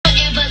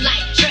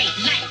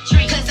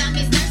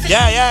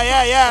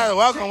Yeah.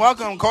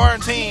 Welcome.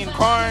 Quarantine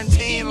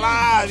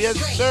live. Yes,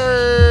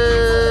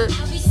 sir.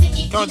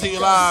 Coming to you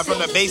live from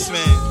the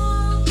basement.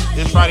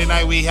 This Friday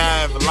night we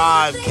have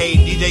live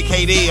DJ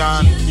KD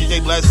on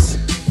DJ Bless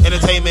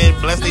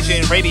Entertainment, Bless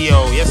Nation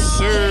Radio. Yes,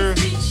 sir.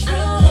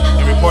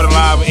 And reporting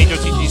live with Angel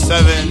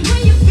TG7,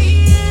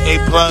 A+.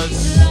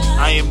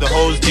 I am the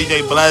host,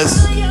 DJ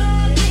Bless.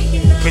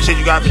 Appreciate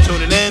you guys for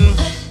tuning in.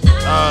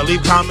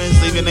 Leave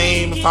comments, leave your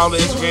name, follow the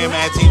Instagram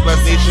at Team Bless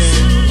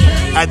Nation,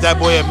 at That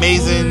Boy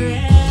Amazing,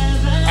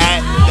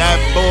 at That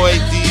Boy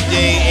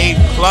DJ A+.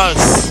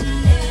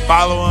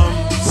 Follow him,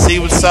 see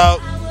what's up,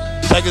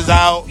 check us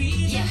out.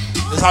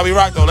 This is how we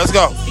rock though. Let's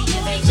go.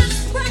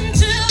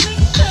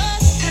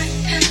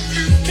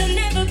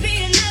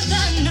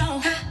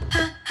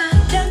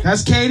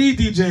 That's KD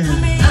DJing.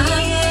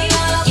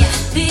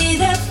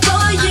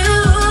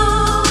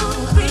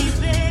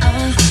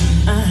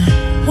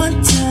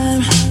 One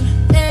time,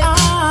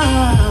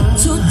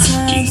 two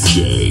times,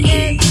 three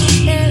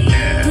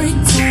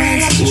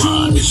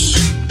times.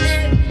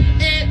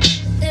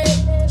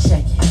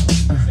 Check it.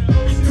 I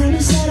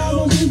promise that I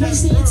won't be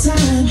wasting your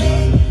time.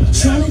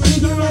 Trying to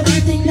figure out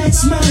everything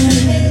that's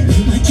mine.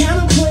 My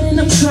counterpoint and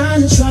I'm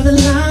trying to draw the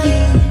line.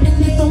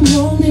 And if I'm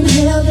wrong, then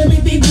hell, let me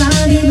be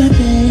blind. Be my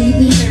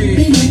baby,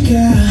 be my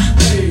girl,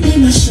 be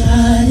my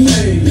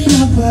shawty, be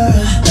my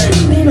world,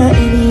 be my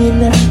any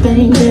and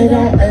everything that I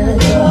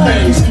adore.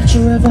 This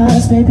picture of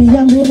us, baby,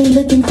 I'm really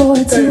looking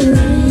forward to it.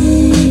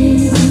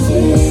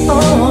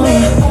 Oh,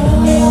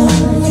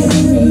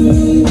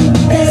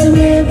 there's a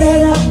man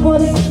that I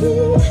wanna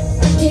keep.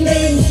 Can't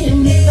let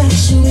him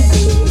affect you with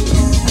me.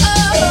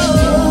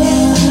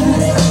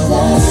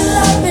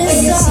 Love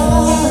is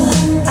all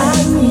I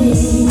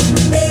need.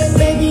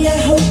 Baby, I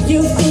hope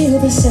you feel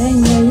the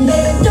same way.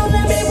 Don't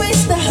let me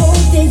waste the whole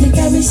day. You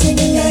got me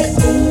singing like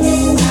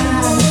ooh,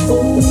 ah,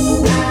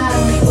 ooh,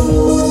 ah, ooh, ah, ooh,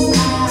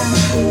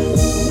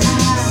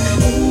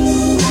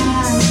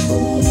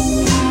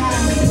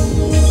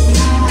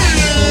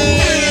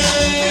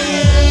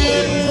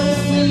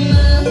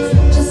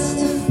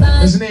 ah.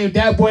 His name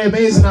That Boy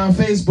Amazing on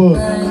Facebook.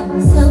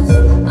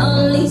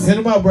 Hit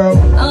him up, bro.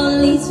 All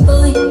these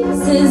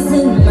voices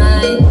in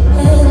my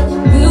head.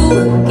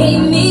 You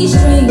gave me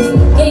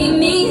strength, gave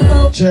me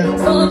hope Check.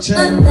 for a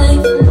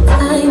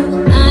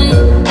lifetime. I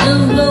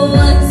never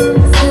was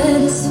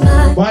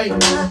satisfied. White.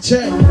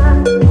 Check.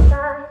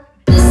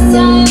 This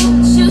time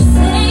won't you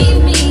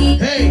save me?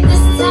 Hey.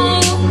 This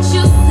time won't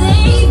you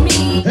save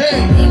me? Hey.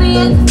 Baby, I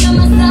can feel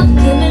myself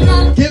giving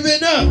up, Give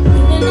it up.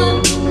 giving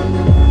up.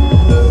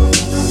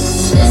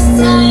 This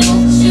time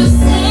won't you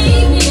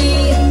save me?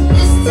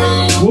 This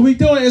time. What we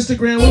doing,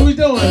 Instagram? What we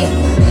doing?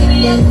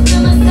 Baby, I can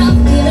feel myself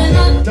giving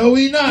up, No,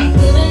 we not.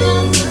 giving up.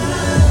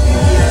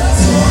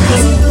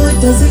 Does he do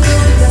it? Does he do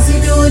it? Does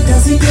he do it?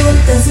 Does he do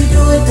it? Does he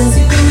do it? Does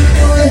he do it? Do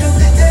it.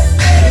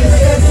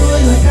 Like I do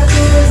it, like I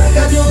do it, like I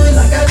do it,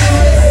 like I do it,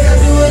 like I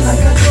do it,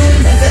 like I do it,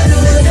 like I do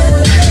it,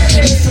 do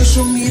it. First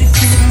show me the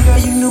king, girl,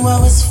 you knew I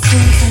was a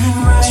freak.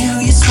 You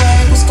knew your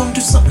swag was gonna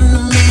do something to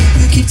me.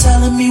 You keep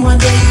telling me one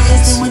day you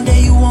left and one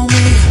day you want me.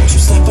 Won't you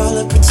stop all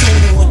that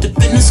pretending what the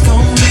business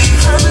gon' be?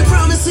 I've been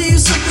promising you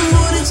something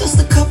more than just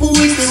a couple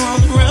weeks. They roll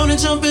around and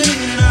jumping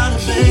in and out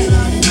of bed.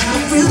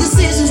 Real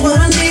decisions what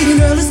I need,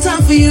 girl, it's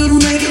time for you to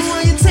make it.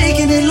 While you're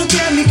taking it, look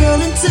at me,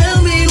 girl, and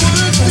tell me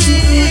one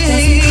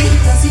thing.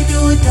 Does he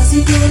do it? Does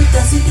he do it?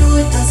 Does he do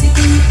it? Does he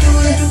do it? Do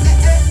it.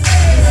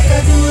 Like I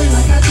do it,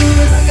 like I do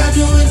it, like I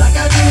do it, like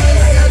I do it,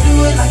 like I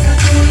do it, like I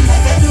do it,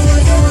 like I do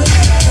it, do it.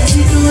 Does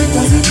he do it?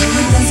 Does he do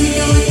it? Does he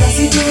do it? Does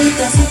he do it?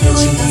 Does he do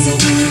it? Does he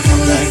do it? Do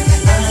it. I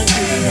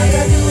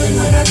do it,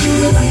 like I do it, like I do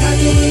it, like I do it, like I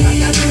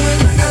do it,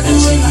 like I do it, like I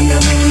do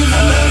it, like I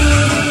do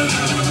it.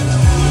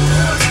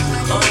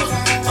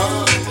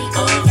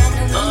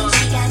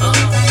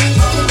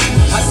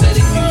 I said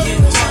if you get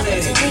money,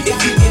 if you get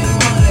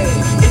money,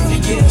 if you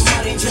get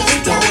money, just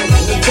throw it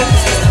in the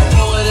bag.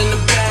 Throw it in the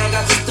bag, I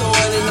just throw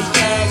it in the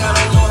bag. I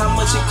don't know how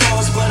much it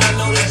costs, but I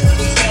know that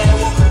it's bad.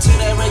 Welcome to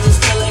that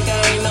register like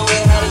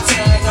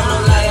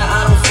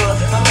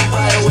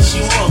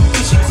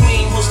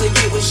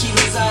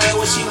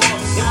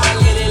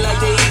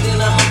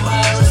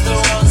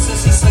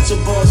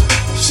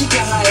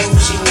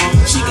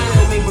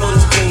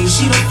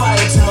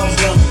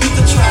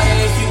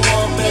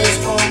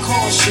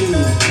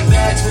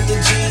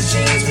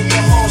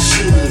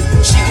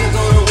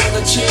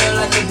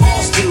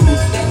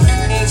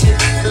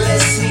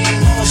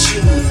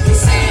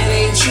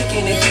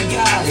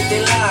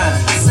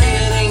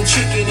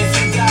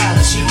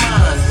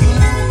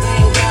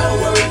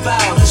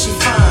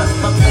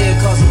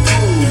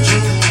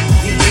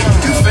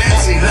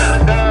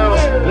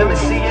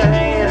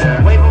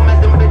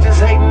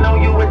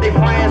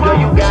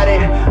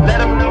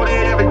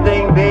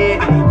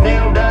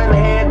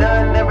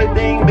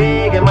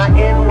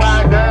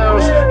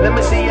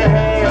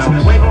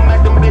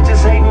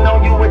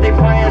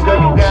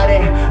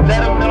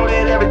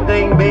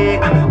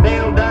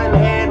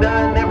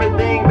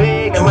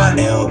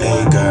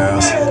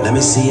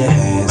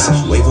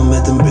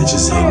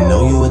bitches hating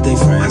on you with they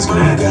friends. Girl,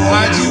 you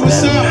got it. IG,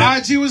 what's up?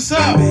 IG, what's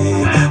up?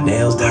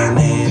 Nails down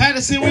there.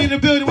 Patterson, we in the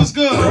building. What's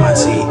good? I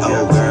see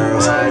old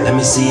girls. Let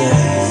me see your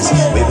hands.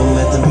 Wave them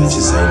at them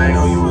bitches hating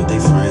on you with they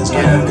friends.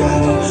 Girl, you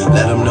got it.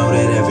 Let them know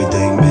that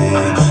everything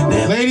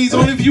big. Ladies,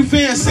 only if you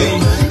fancy.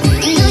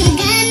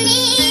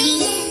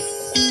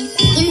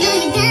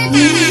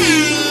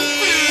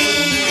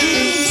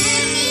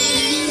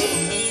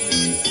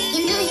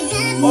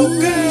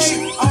 Okay,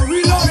 I'll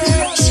reload it.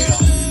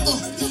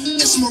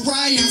 It's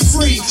Mariah and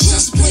Free,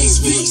 just Blaze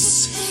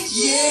Beats.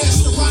 Yeah,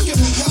 it's the Rocket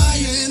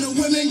Mariah and the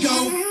women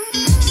go.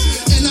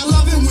 And I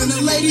love it when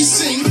the ladies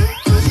sing.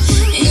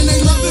 And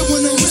they love it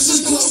when the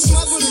wrists glow.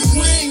 Smother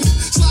the ring,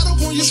 slide up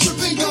on your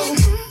strip and go.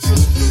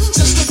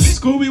 Just a bit.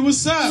 Scooby,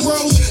 what's up?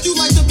 Bro, you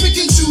like to pick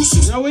and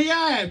choose. Yo, where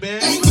y'all at, man?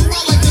 Ain't do I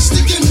like to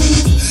stick and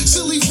move.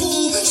 Silly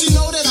fool, she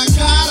know that I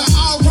got her.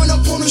 I'll run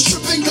up on the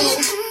strip and go.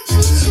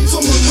 For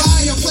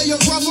Mariah, play a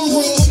brother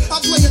role. I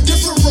play a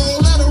different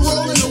role, let her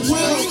roll in the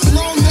wheel.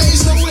 Long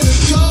days, nowhere to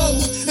go.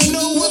 Ain't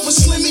no ever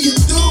slimming you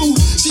through.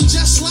 She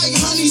just like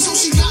honey, so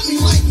she got me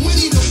like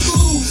Winnie the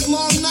Pooh.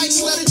 Long nights,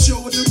 let it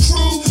chill with the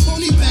crew.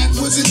 Only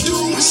backwards and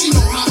do. She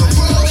know how to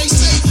roll. They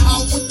say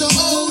out with the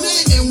old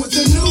and with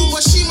the new.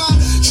 But she my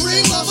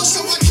dream lover,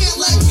 so I can't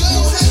let go.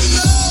 Hey,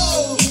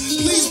 no.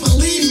 Please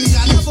believe me,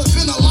 I never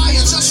been a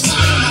liar. Just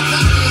fire my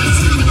pocket and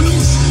free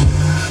beats.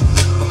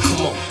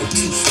 Come on, a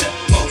two-step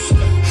both.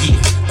 Yeah,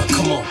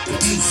 come on, a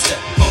two-step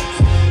both.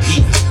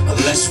 Yeah,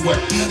 let's work.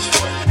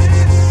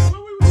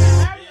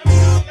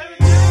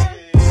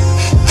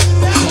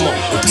 Come on,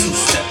 a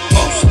two-step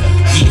both.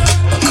 Yeah,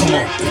 come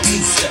on, a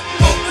two-step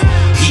both.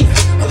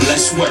 Yeah,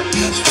 let's work.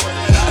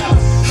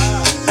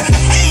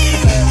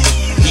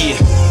 Yeah,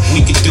 we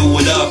can do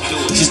it up,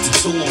 just the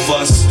two of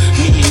us.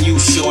 Me and you,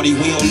 shorty,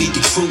 we don't need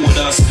the crew with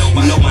us.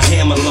 You know my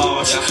hammer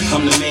large,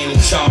 I'm the man in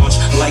charge.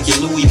 I like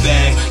your Louis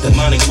bag, the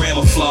monogram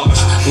of flash.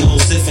 A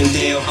little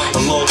Zinfandel, a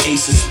little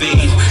Ace of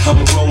Spade.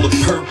 I'ma roll a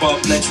perp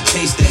up, let you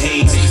taste the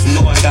haze. You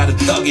know I gotta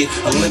thug it,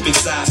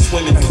 Olympic-sized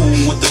swimming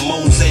pool with the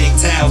mosaic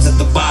tiles at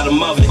the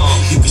bottom of it.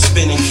 You can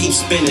spin and keep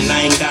spinning,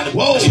 I ain't gotta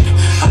budget.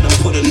 I done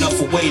put enough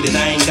away that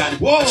I ain't gotta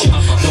budget.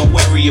 Don't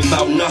worry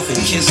about nothing,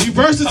 kiss. You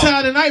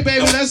versatile tonight,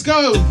 baby. Let's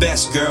go. The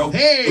best girl.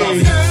 Hey.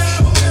 Love it.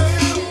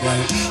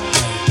 Right.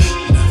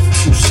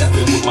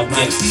 Two-stepping with my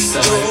gangster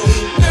selling.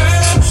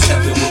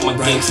 Two-stepping with my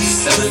gangster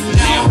selling.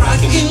 Now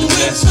rocking with the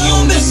best, you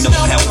don't need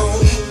no help.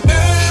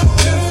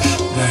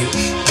 Right.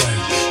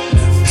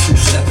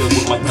 Two-stepping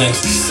with my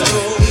gangster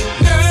selling.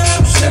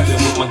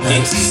 Two-stepping with my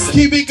gangster selling.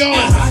 Keep it going.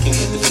 Now rocking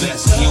with the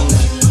best, you don't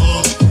need.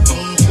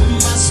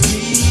 Must be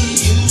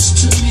used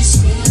to me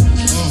spending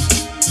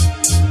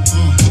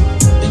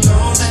and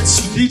all that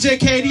sweet DJ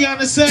KD on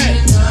the set.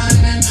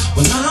 time.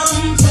 Well,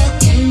 I'm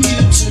fucking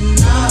you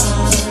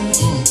tonight.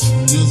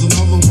 Here's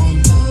another one.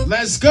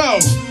 Let's go.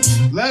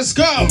 Let's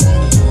go.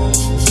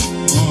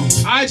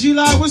 IG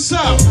Live, what's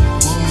up?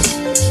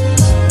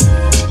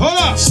 Hold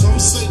up. Some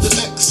say the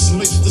X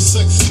make the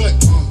sex spec.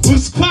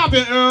 What's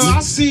poppin', Earl?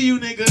 I see you,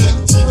 nigga.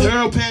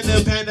 Earl, Panda,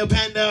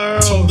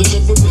 Earl.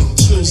 Delivering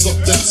chills up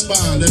that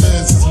spine, that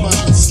ass is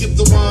mine. Skip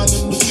the wine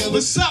and the killer.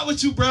 What's up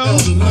with you, bro?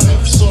 The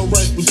knife's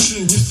alright with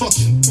you, we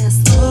fucking.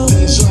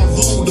 Deja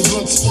vu, the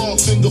blood spark,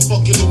 finger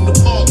fucking in the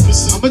park.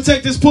 Listen, I'm gonna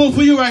take this pull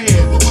for you right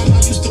here. when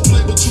I used to play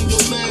between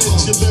your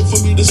legs, you beg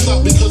for me to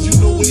stop because you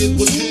know where it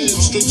would head.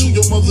 Straight to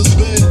your mother's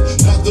bed,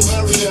 not the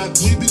Marriott.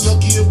 We'd be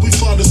lucky if we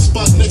find a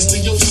spot next to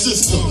your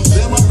sister.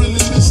 Damn, I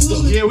really missed her.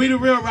 Yeah, we the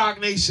real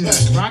Rock Nation.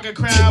 Rock and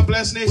Crown,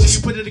 Blessed Nation.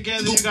 You put it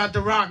together, you got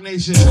the Rock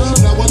Nation.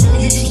 Now I know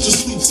you used to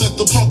sleep at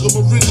the Parker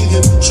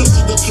Meridian, trips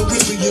to the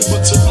Caribbean,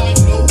 but tonight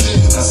no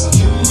ends.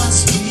 You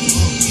must be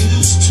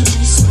used to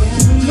me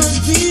spending.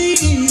 Must be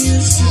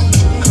used to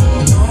me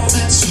and all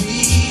that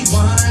sweet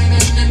wine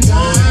and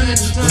dining.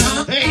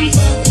 Hey,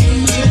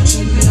 Fucking you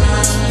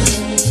tonight.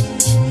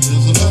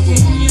 There's another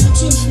one. You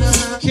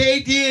tonight.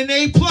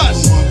 KDNA Plus.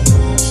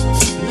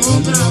 There's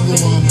another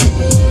one.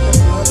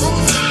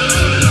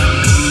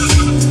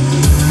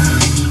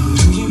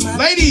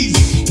 Ladies.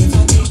 If I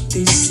take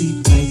this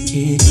seat right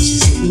here, 'cause you're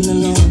sitting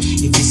alone.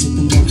 If you're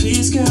sipping on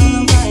please, girl,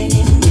 I'm right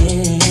in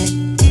there.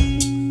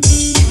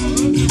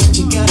 If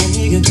you got a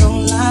nigga,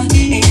 don't lie,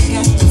 ain't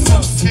got to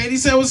front. Katie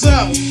said, what's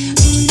up? I'll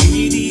give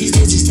you these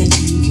digits that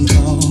you can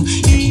call.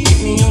 You can hit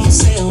me on the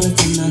cell if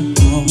I'm not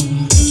home.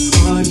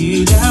 Are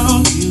you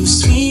down to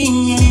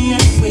swinging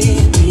that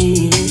with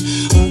me?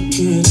 Or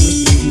could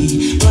it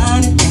be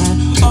blinded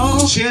by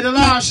all? Share the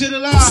live, share the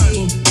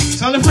live.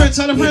 Tell a friend,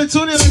 tune in,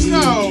 let's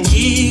go.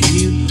 Give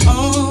you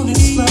all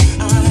this love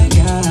I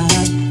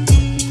got.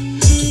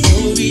 No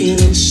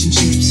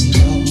relationships and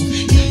all.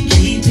 Gotta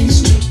keep it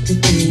strict if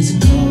there's a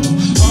call.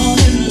 All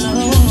in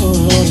love.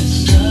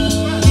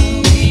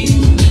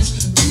 Loving this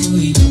for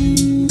you.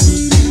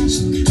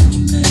 So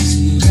come pass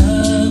it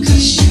up,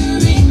 'cause you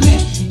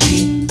regret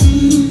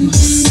it.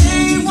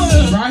 Say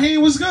what? Raheem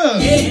was good.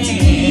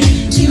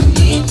 You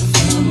get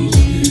from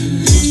you.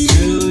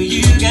 Girl,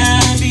 you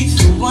gotta be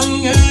the one,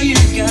 girl, you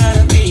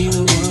gotta be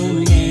the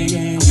one, yeah,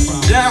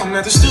 yeah. Down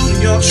at the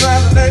studio, trying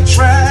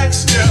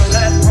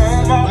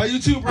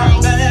too, bro.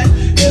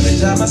 Every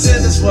time I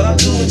said that's what I'm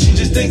doing, she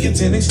just thinking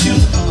 10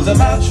 excuses. Cause I'm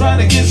out trying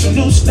to get some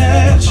new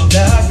snatch.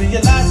 Now I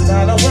realize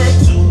that I done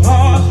worked too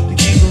hard to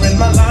keep her in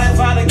my life.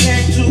 I done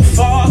came too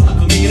far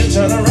for me to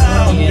turn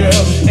around,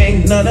 girl.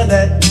 Ain't none of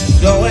that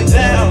going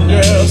down,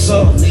 girl.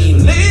 So leave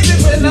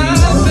it when I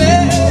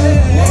say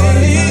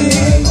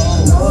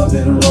I've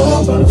been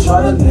wrong, but I'm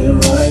trying to live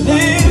right.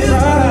 Live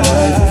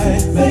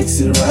right, makes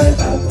it right,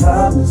 I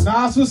promise.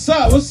 Nas, what's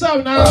up? What's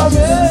up, Nas?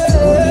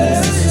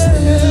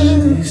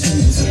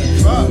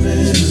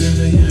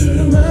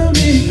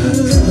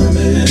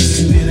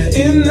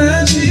 In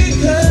that she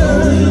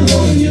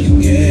comes, you can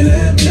get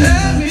at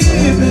me,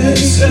 baby.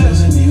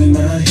 Doesn't even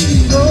mind you.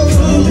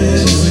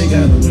 Promise, ain't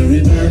gotta worry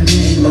about me.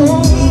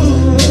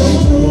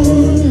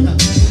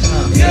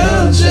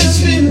 Girl, just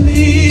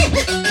believe.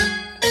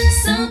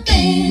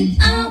 Something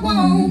I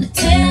want to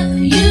tell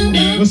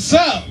you. What's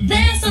up?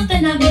 There's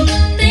something I've been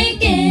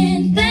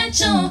thinking that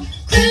your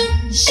crew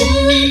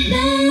should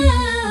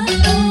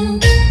know.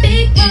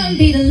 Big One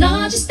be the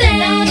largest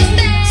thing.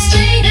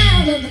 Straight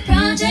out of the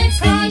projects.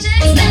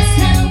 That's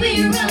how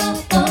we roll.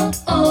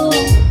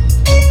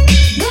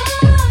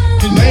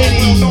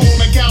 Ladies.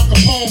 Like Al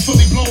Capone,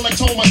 fully blown like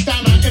Thomas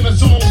Dana in a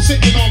zone,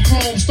 sitting on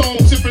chrome stone,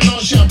 sipping on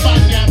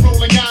champagne,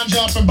 rolling ganja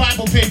up in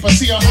Bible paper.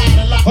 See her hide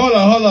a lot. Hold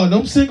on.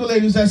 Them single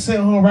ladies that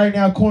sitting home right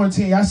now,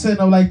 quarantine, y'all sitting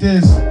up like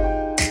this.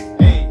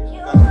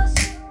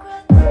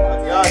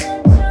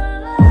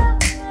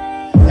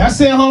 Y'all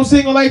sitting home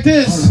single like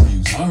this.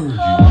 Heard you.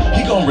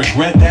 He gonna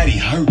regret that he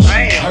hurt you.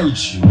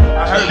 Hurt you.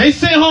 They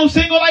sitting home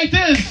single like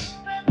this.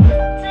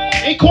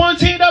 They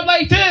quarantined up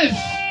like this.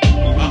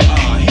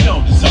 He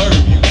don't deserve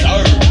you. He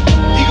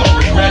gonna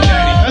regret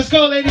that. Let's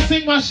go, ladies.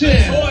 Sing my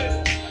shit.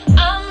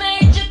 I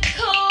made you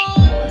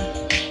cool.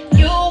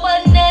 You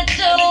were not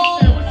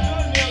dope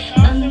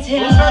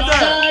until I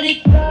started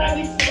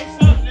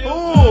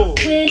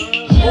with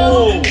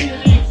you.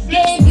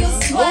 Gave you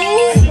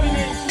swag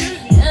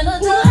and a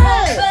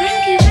time,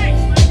 babe.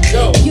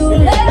 You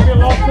left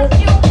what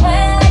you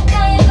had.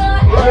 Now you're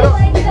gonna act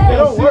like that.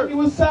 Sydney,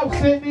 what's up,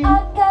 Sydney? I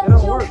got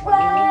you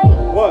right.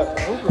 What?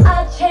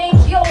 I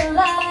changed your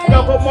life. You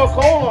gotta put more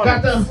coal on Got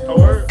it. the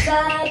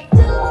Side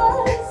to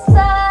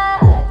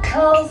side,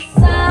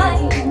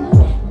 cosign,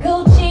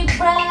 Gucci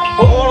brand.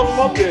 Put all of them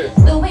up there.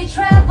 Do we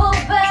travel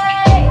back?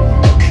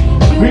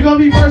 we gonna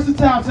be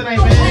versatile today,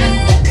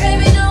 man.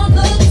 Baby, don't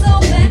look so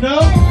bad. You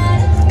know?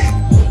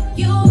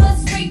 You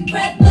must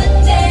regret the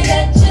day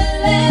that you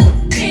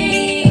left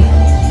me.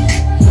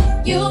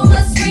 You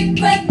must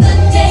regret the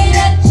day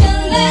that you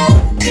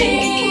left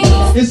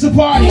me. It's a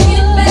party.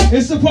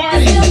 It's a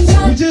party.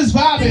 We just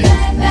vibing.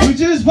 We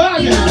just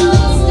vibing.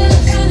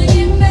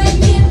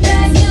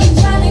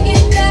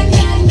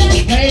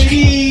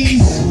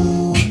 Ladies.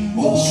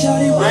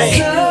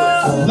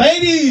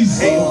 Ladies.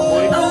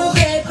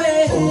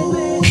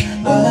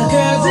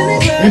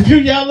 If you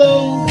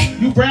yellow,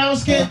 you brown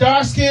skin,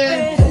 dark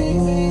skin,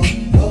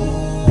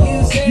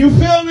 you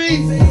feel me?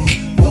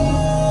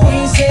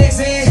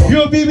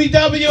 You a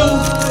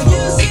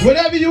BBW.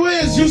 Whatever you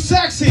is, you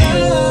sexy.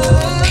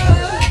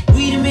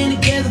 We done been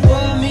together for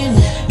a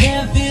minute.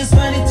 Now it feels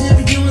funny to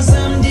be doing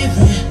something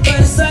different. But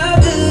it's all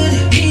good.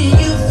 Me and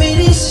you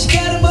finished. She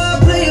got a ball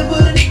player,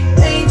 but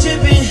ain't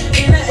tripping.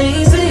 And I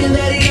ain't saying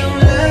that he don't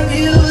love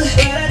you,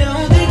 but I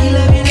don't think he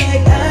love you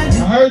like I do.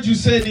 I heard you,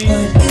 Sydney.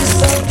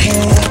 It's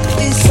okay,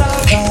 it's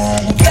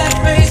alright. Black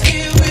race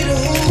here with a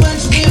whole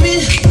bunch of women.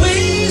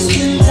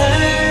 Wasting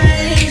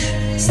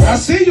time. I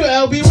see you,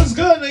 LB. What's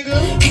good, nigga?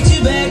 Get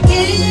you back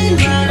in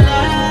my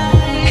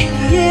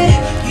life. Yeah,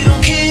 you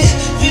don't care.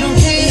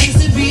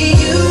 Used to be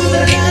you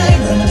that I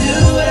like. I'ma do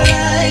what I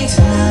like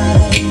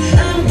tonight.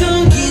 I'm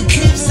gonna get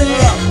tipsy.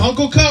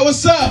 Uncle Cut,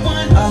 what's up?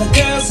 All the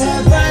girls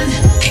have fun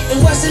and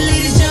watch the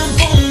ladies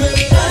jump on me.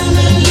 I'm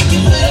not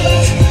looking for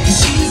love, 'cause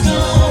she's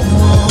gone.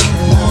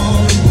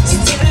 So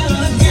tell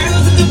all the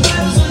girls that the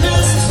bottles on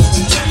us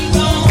to drink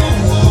on.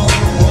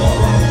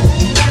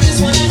 I just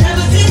wanna have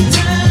a good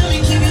time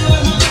and keep you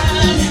on my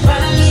mind.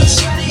 Find a little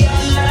shawty I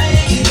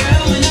like.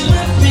 Girl, when I'm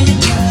up in the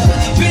club,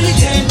 really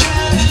turned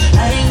up,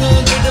 I ain't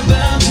gonna think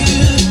about you.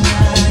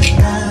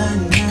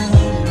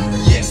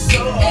 Yes,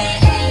 sir.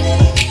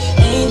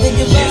 Ain't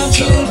thinking about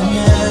you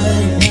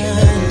tonight.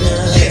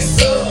 Yes,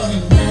 sir.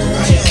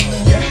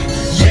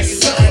 Yes,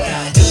 sir. I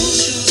got new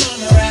shoes on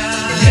the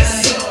ride. Yes,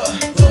 sir.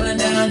 Rolling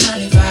down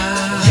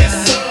 95. Yes,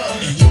 sir.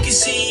 And you can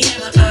see in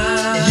my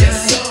eyes. Yes,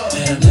 sir.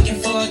 That I'm looking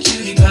for a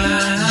cutie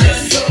pie. Yes,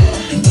 sir.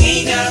 And we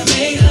ain't gotta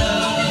make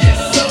love. Yes,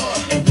 sir.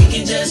 And we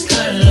can just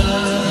cuddle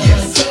up.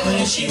 Yes, sir. But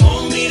if she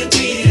want me to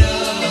beat it up.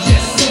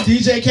 Yes, sir.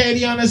 DJ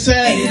Katie on the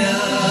set.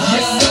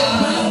 Yes, sir.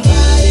 My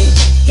body,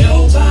 your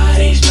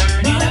body's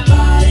burning the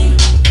body.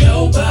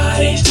 Your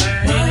body's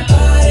burning the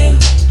body.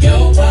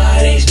 Your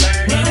body's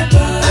burning the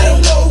body. I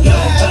don't know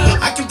why.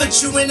 I can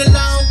put you in a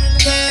log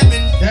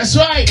cabin That's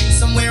right.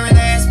 somewhere in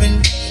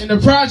Aspen. In the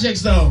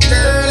projects, though.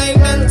 Girl, ain't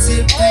nothing to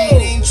the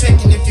pain, ain't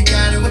tricking if you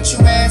got it. What you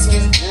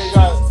asking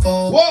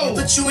for? Whoa.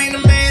 Put you in a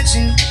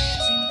mansion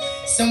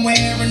somewhere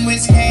in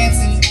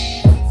Wisconsin.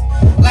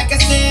 Like I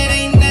said,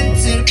 ain't nothing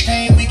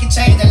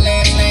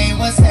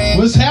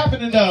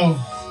happening though?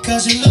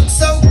 Cause you look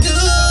so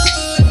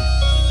good.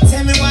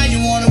 Tell me why you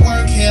wanna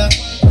work here.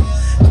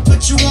 I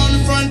put you on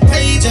the front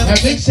page of that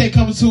mixtape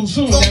coming too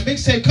soon. That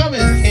mixtape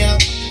coming.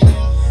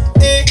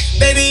 Hey,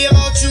 baby, I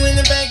want you in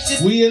the back.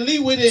 Just we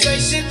elite with it.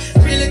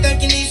 Really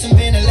think you need some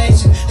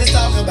ventilation. Let's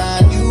talk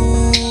about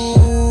you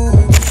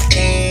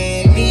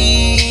and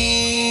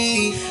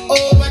me.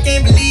 Oh, I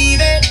can't believe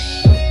it.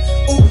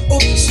 Ooh,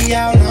 she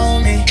out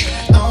on me,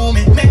 on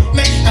me.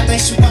 I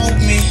think she want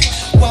me.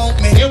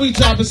 And we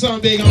dropping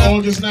something big on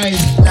August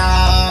 9th.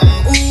 Nah,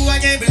 ooh, I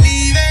can't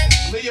believe it.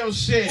 Leo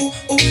shit.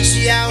 Ooh,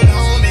 she out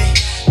on me,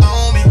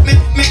 on me.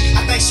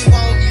 I think she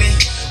want me.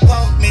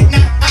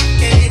 Nah, I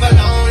can't leave her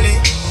lonely.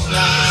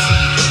 Nah.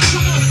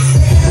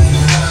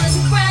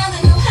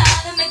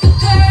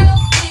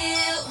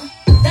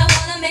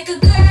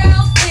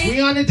 We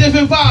on a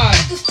different vibe.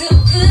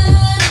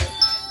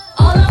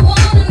 All I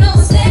wanna know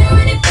is there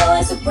any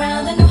boys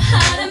around that know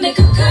how to make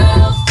a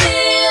girl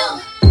feel?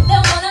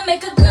 That wanna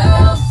make a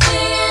girl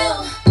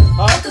feel.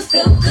 Make her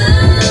feel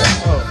good.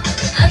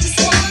 I just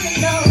wanna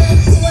know,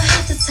 do I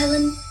have to tell her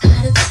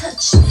how to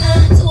touch me?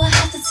 Do I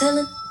have to tell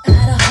her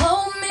how to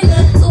hold me?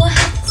 Do I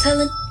have to tell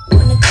her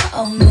when to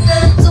call me?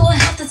 Do I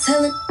have to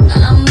tell her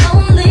I'm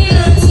lonely?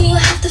 Do I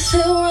have to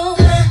feel wrong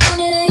when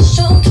it ain't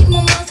shown? Keep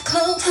my mouth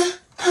closed.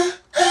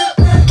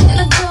 Can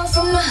a girl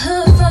from the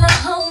hood find a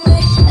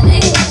homie? They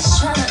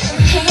just tryna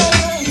hang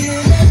around me.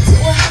 Do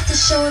I have to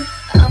show her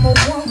I'm a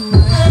woman?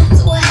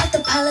 Do I have to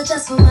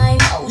apologize for my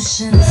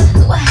emotions?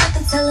 Do I have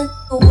to tell her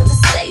what to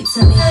say to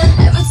me?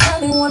 Every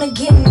time you wanna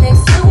get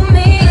next to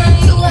me.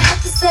 Do I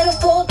have to settle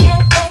for a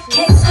cat that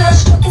case? Girl,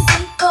 stroke his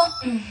ego.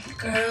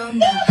 Girl,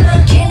 no.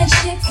 Can a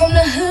chick from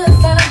the hood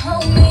find a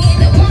homie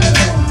that wanna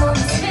do more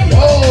than spend?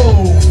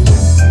 Oh.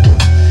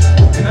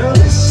 Girl,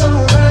 it's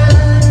alright.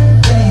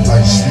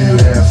 Like still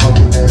there,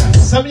 fucking there.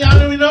 Some of y'all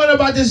don't even know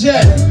about this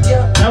yet.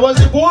 I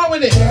wasn't born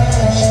with it.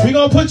 We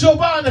gonna put your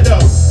bond though.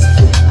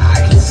 I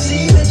can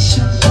see that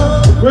you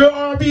want. Real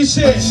R&B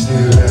shit.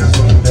 Still there,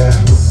 fucking there.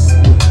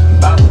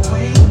 By the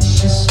way that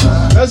you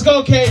smile. Let's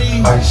go,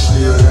 Katie. Like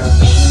still there.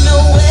 Ain't no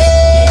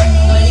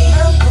way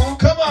I'm gonna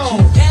Come on.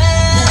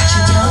 let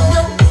you down.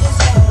 No, it's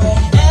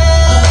alright.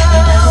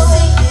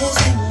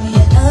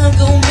 I'm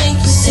gonna make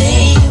you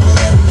say you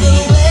love me.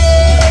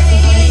 The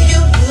way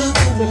you look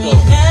at me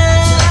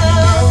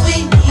now, we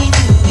need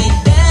to get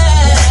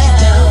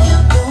down.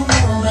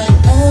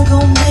 I'm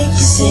gonna make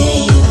you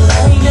say you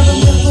love me.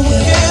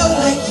 Girl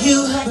like you,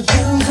 with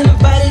girls and a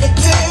body that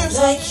curves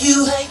like you.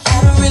 I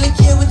don't really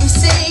care what they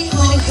say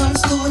when it comes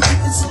to a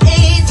difference in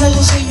age. I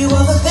will show you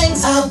all the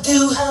things I'll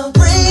do. I'll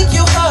break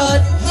your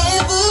heart,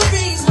 never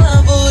raise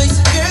my voice.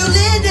 Girl,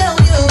 lay down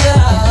your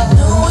guard.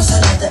 No, it's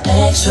another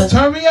extra.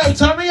 Turn me up,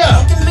 turn me I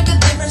up. can make a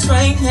difference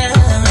right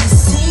now.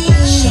 See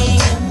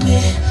me.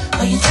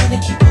 Are you trying to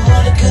keep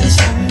all the goodies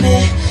from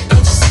me?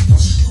 Can't you see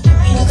what you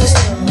mean? It goes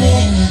to me.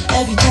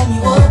 Every time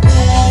you walk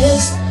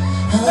past,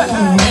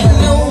 ain't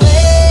no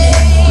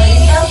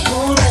way I'm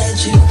gonna let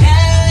you down.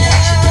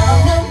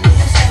 No,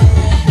 it's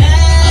alright.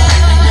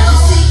 Now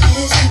see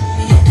it's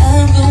me.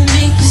 I'm gonna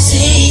make you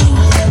see you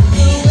love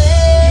me.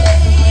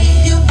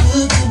 You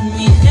look at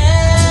me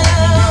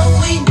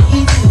now. We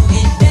need to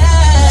get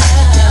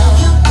down.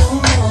 You don't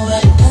know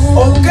what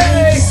I'm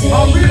Okay,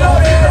 I'm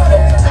reloaded.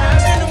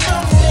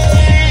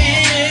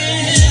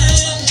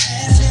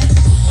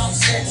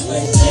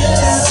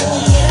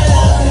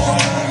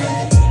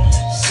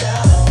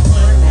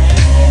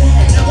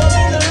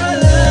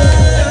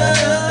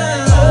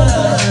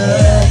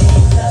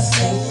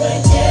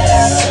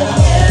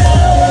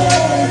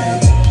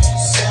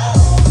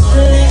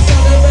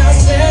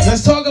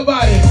 Let's talk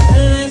about it.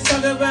 Let's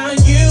talk about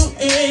you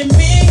and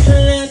me.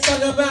 Let's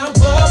talk about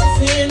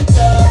bubbles and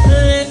love.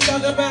 Let's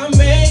talk about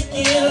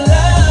making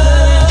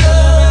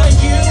love.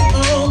 You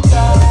on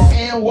top,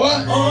 And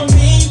what? on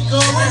me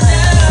going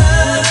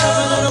down.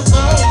 On the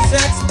phone,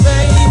 sex,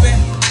 baby.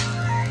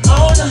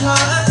 On the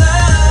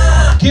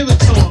hotline. Give it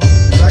to him.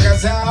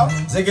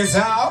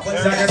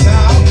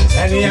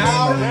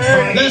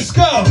 Let's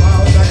go.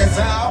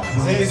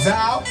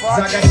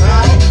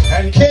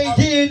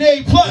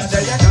 KDNA Plus.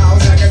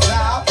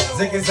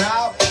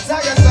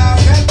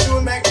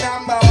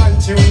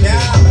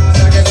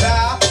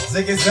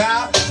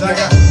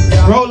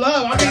 Roll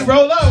up. I mean,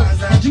 roll up.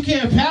 But you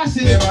can't pass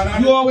it.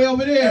 You all the way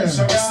over there.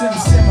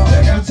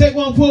 Now take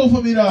one pull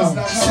for me, though.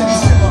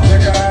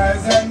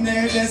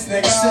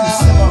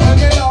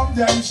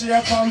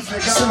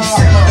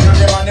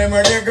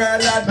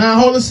 Now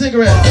hold a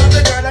cigarette.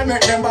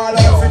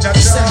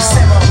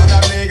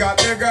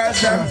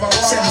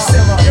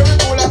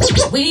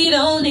 We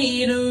don't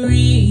need a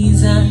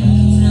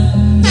reason.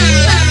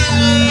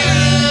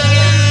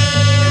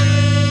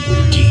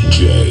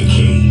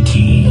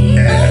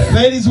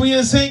 Ladies, we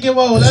in singing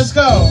mode. Let's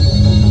go.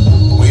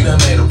 We done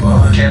made a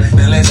bond.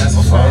 Then let's have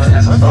some fun.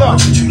 I'ma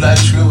treat you like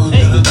scribble,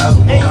 did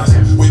 1,000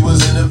 ones. We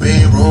was in the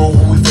bedroom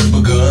when we first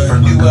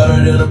begun. You wetter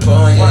than a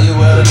pun, yeah, you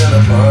wetter than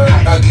a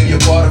pun. I'll give you a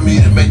part of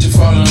me to make you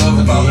fall in love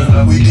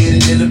again. We did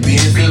it in the bin,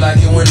 feel like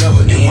it went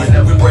never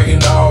end. We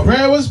breaking all.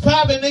 Red was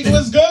popping, nigga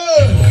was good.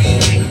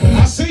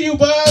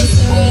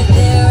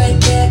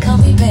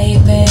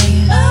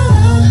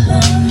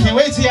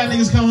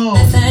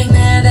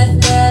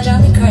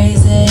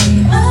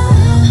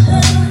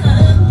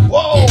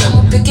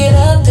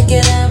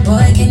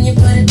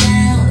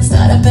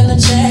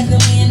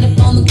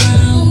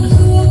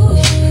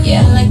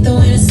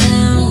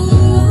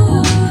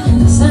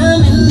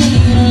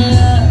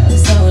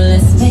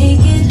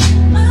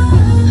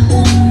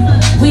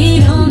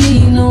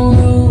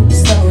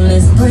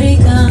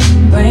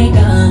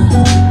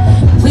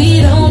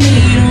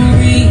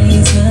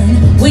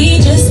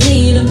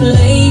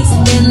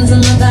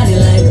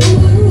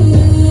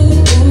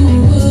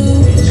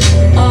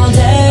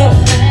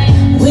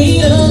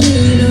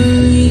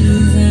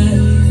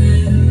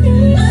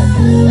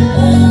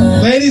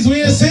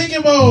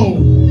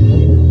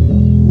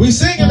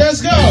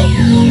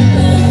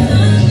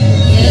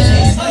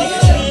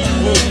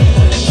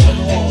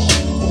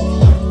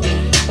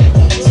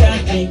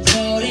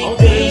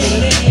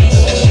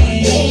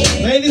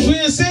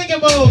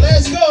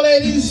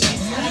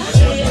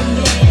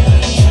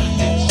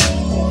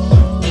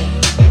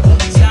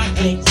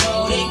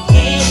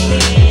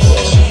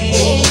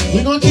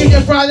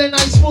 it Friday night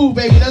smooth,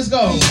 baby. Let's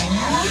go.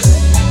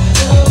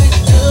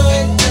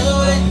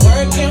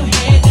 Work your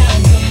head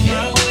down to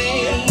my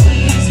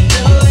waist.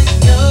 Do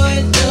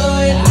it.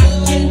 I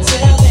can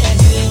tell that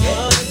you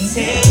want to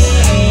take.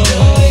 Do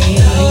it.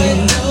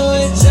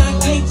 I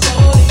can't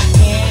do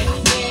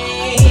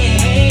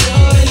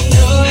it.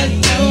 Do it,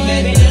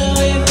 baby, do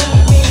it for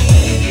me.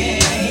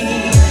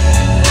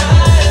 I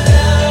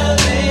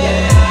love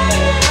it.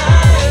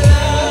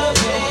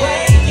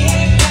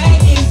 Working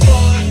back and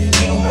forth.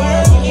 You're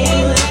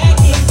working back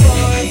and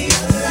forth.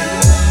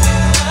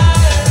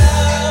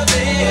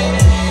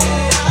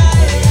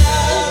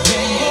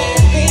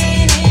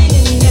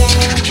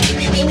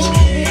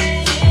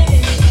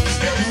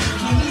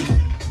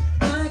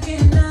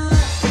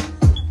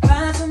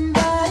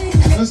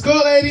 Let's go,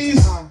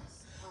 ladies.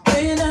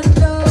 When I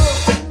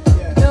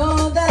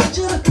know that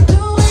you're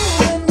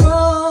doing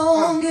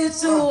wrong, it's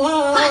so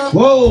hard.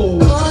 Whoa.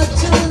 But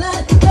to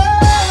let go.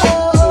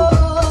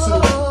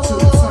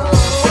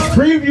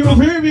 Preview.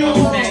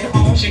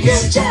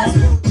 It's just,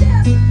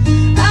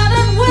 I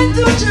done went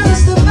through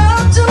just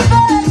about too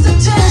fast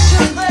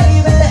attention,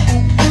 baby.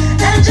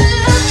 And you're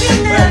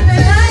looking at me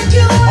like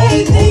you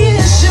ain't the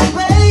issue,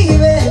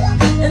 baby.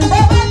 And though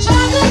I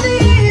try to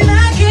leave, I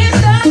can't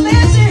stop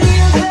missing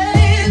you,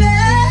 baby.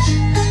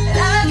 And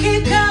I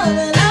keep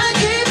coming back.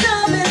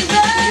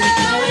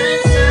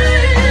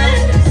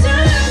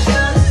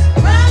 Circles,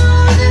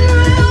 round and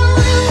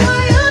round, and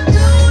why you're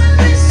doing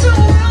me so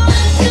wrong.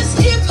 Just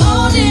keep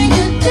holding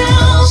it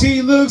down. She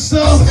looks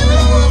so.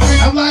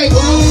 I'm like,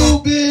 ooh,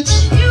 bitch.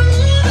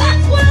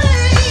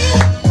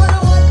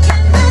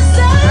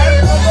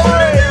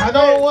 I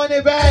don't want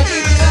it back.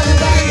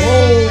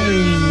 Whoa.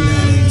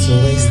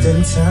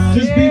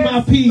 Just be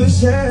my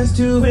peace. Just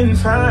doing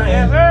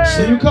fine.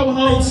 When you come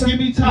home, give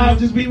me time.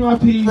 Just be my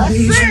peace. That's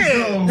it.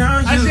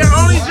 That's your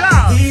only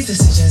job.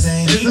 Decisions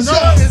ain't It's his only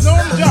job. That's your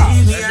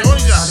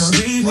only job.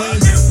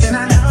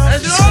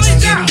 That's your only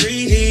job.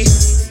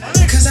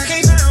 Cause I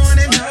can't find one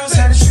that knows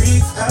how to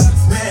treat a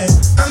man.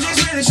 I'm just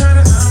really trying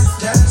to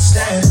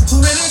understand. Who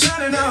really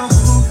trying to know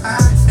who I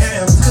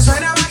am? Cause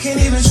right now I can't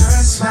even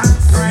trust my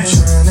friend.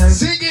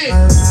 Sing it.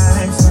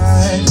 That's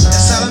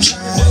all I'm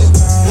trying to do.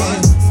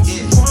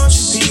 Won't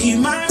you be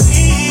my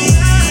peace?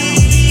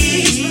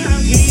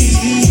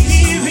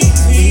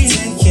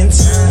 Taking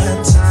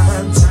time.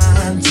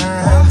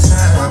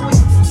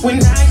 When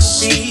I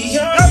see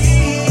your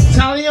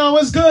Talion,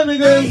 what's good,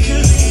 nigga?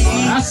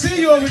 I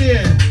see you over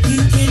there.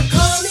 You can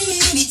call me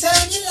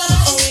anytime you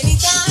like.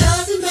 Anytime.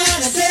 Doesn't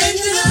matter.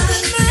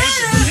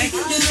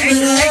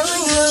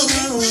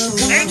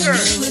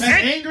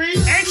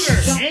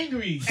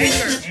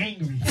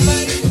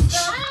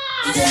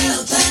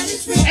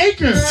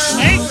 Anchor.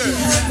 Angry.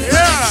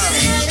 Yeah.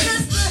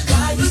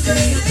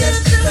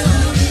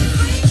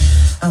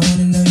 I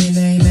wanna know your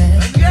name, man.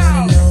 Let's go.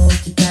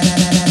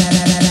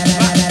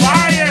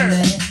 Fire.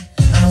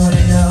 I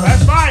wanna know.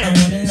 That's fire. I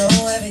wanna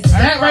know everything.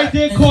 That right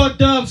there called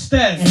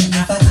dubstep. And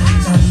if I